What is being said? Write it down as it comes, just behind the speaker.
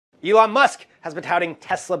Elon Musk has been touting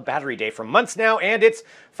Tesla Battery Day for months now, and it's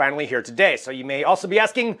finally here today. So you may also be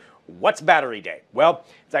asking, what's Battery Day? Well,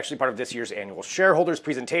 it's actually part of this year's annual shareholders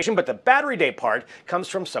presentation, but the Battery Day part comes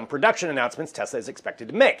from some production announcements Tesla is expected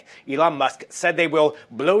to make. Elon Musk said they will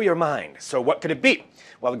blow your mind. So what could it be?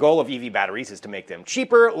 Well, the goal of EV batteries is to make them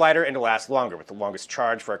cheaper, lighter, and to last longer, with the longest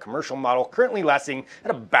charge for a commercial model currently lasting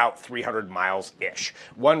at about 300 miles-ish.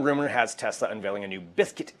 One rumor has Tesla unveiling a new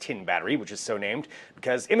biscuit tin battery, which is so named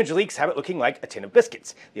because image leaks have it looking like a tin of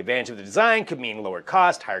biscuits. The advantage of the design could mean lower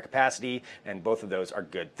cost, higher capacity, and both of those are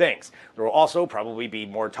good things. There will also probably be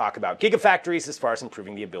more talk about gigafactories as far as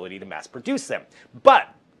improving the ability to mass produce them.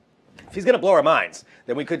 But if he's going to blow our minds,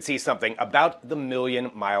 then we could see something about the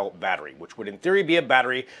million-mile battery, which would in theory be a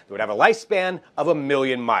battery that would have a lifespan of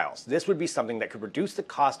 1,000,000 miles. This would be something that could reduce the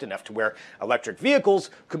cost enough to where electric vehicles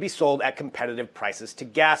could be sold at competitive prices to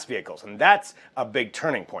gas vehicles, and that's a big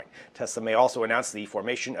turning point. Tesla may also announce the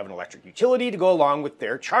formation of an electric utility to go along with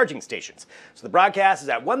their charging stations. So the broadcast is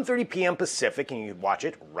at 1:30 p.m. Pacific, and you can watch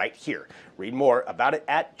it right here. Read more about it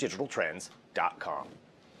at digitaltrends.com.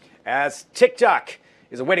 As TikTok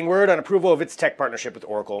is awaiting word on approval of its tech partnership with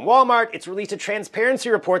Oracle and Walmart, it's released a transparency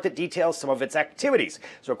report that details some of its activities.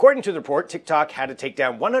 So according to the report, TikTok had to take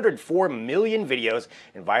down 104 million videos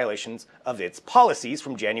in violations of its policies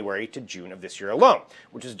from January to June of this year alone,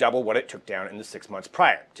 which is double what it took down in the 6 months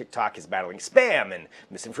prior. TikTok is battling spam and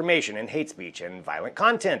misinformation and hate speech and violent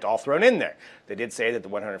content all thrown in there. They did say that the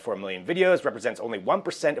 104 million videos represents only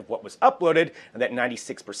 1% of what was uploaded and that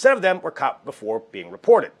 96% of them were caught before being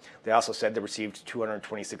reported. They also said they received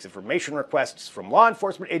 226 information requests from law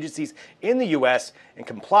enforcement agencies in the U.S. and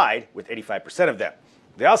complied with 85% of them.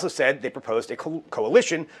 They also said they proposed a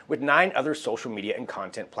coalition with 9 other social media and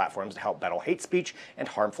content platforms to help battle hate speech and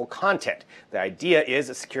harmful content. The idea is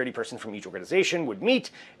a security person from each organization would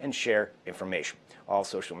meet and share information. All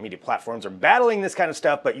social media platforms are battling this kind of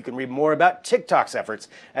stuff, but you can read more about TikTok's efforts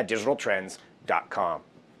at digitaltrends.com.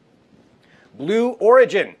 Blue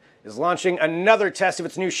Origin is launching another test of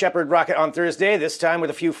its New Shepard rocket on Thursday, this time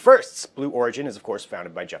with a few firsts. Blue Origin is, of course,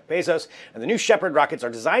 founded by Jeff Bezos, and the New Shepard rockets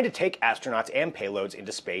are designed to take astronauts and payloads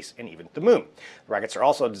into space and even the moon. The rockets are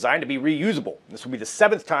also designed to be reusable. This will be the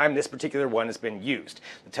 7th time this particular one has been used.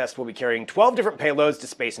 The test will be carrying 12 different payloads to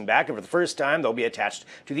space and back, and for the first time, they'll be attached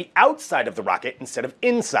to the outside of the rocket instead of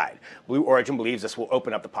inside. Blue Origin believes this will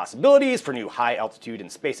open up the possibilities for new high-altitude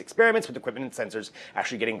and space experiments with equipment and sensors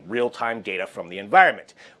actually getting real-time data from the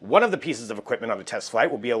environment. One of the pieces of equipment on the test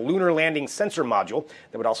flight will be a lunar landing sensor module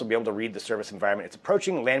that would also be able to read the surface environment it's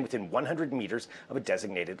approaching and land within 100 meters of a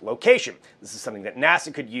designated location. This is something that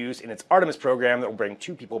NASA could use in its Artemis program that will bring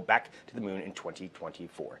 2 people back to the moon in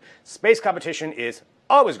 2024. Space competition is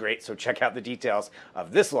always great, so check out the details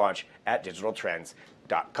of this launch at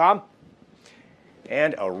digitaltrends.com.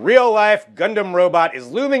 And a real-life Gundam robot is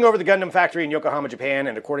looming over the Gundam factory in Yokohama, Japan,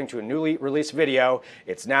 and according to a newly released video,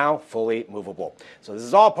 it's now fully movable. So this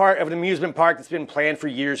is all part of an amusement park that's been planned for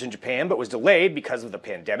years in Japan, but was delayed because of the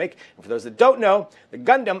pandemic. And for those that don't know, the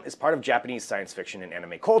Gundam is part of Japanese science fiction and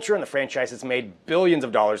anime culture, and the franchise has made billions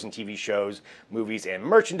of dollars in TV shows, movies, and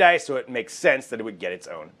merchandise, so it makes sense that it would get its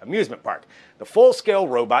own amusement park. The full-scale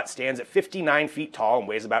robot stands at 59 feet tall and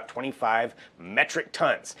weighs about 25 metric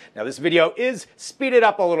tons. Now this video is speeded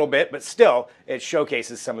up a little bit, but still, it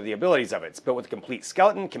showcases some of the abilities of it. It's built with a complete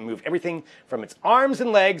skeleton, can move everything from its arms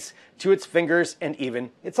and legs to its fingers and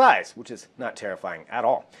even its eyes, which is not terrifying at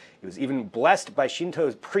all. It was even blessed by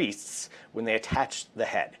Shinto priests when they attached the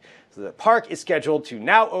head. So the park is scheduled to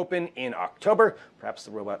now open in October. Perhaps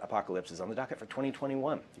the robot apocalypse is on the docket for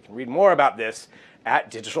 2021. You can read more about this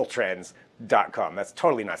at digitaltrends.com. That's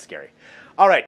totally not scary. All right,